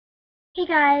Hey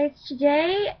guys,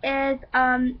 today is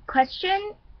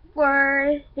question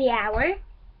for the hour.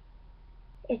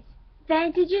 It's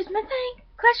Fantage is my thing.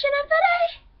 Question of the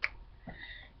day.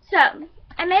 So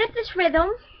I made up this rhythm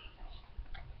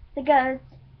that goes,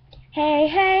 hey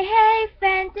hey hey,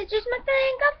 Fantage is my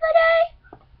thing of the day,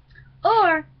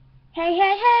 or hey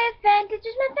hey hey, Fantage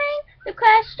is my thing, the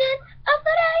question of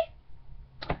the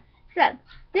day. So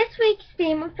this week's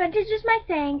theme of Fantage is my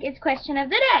thing is question of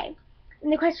the day,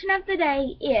 and the question of the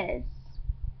day is.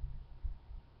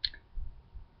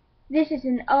 This is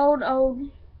an old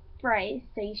phrase,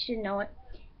 so you should know it,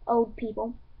 old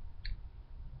people.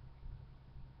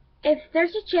 If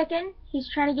there's a chicken,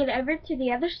 he's trying to get over to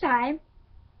the other side.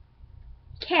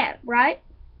 Can't, right?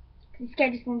 Because he's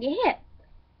scared he's going to get hit.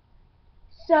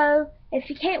 So, if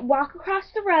he can't walk across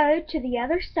the road to the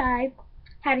other side,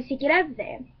 how does he get over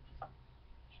there?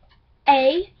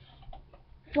 A.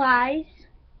 Flies.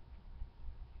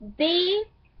 B.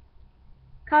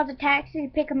 Calls a taxi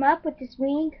to pick him up with his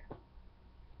wing.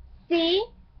 C.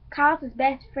 Calls his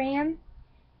best friend.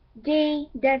 D.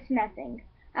 Does nothing.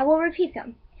 I will repeat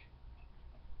them.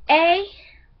 A.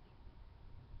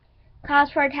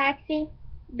 Calls for a taxi.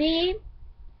 B.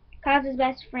 Calls his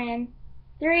best friend.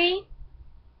 C.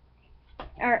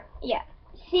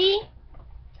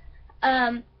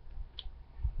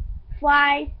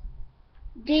 Flies.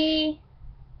 D.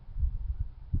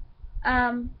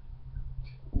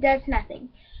 Does nothing.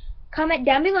 Comment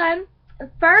down below.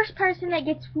 The first person that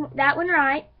gets that one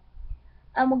right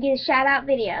will get a shout out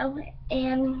video,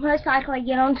 and most likely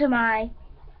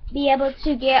be able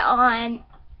to get on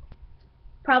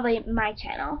probably my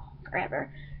channel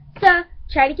forever. So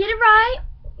try to get it right,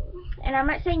 and I'm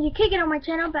not saying you could get on my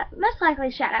channel, but most likely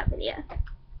a shout out video.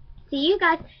 See you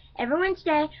guys every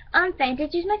Wednesday on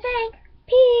Fantage is my thing.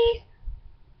 Peace.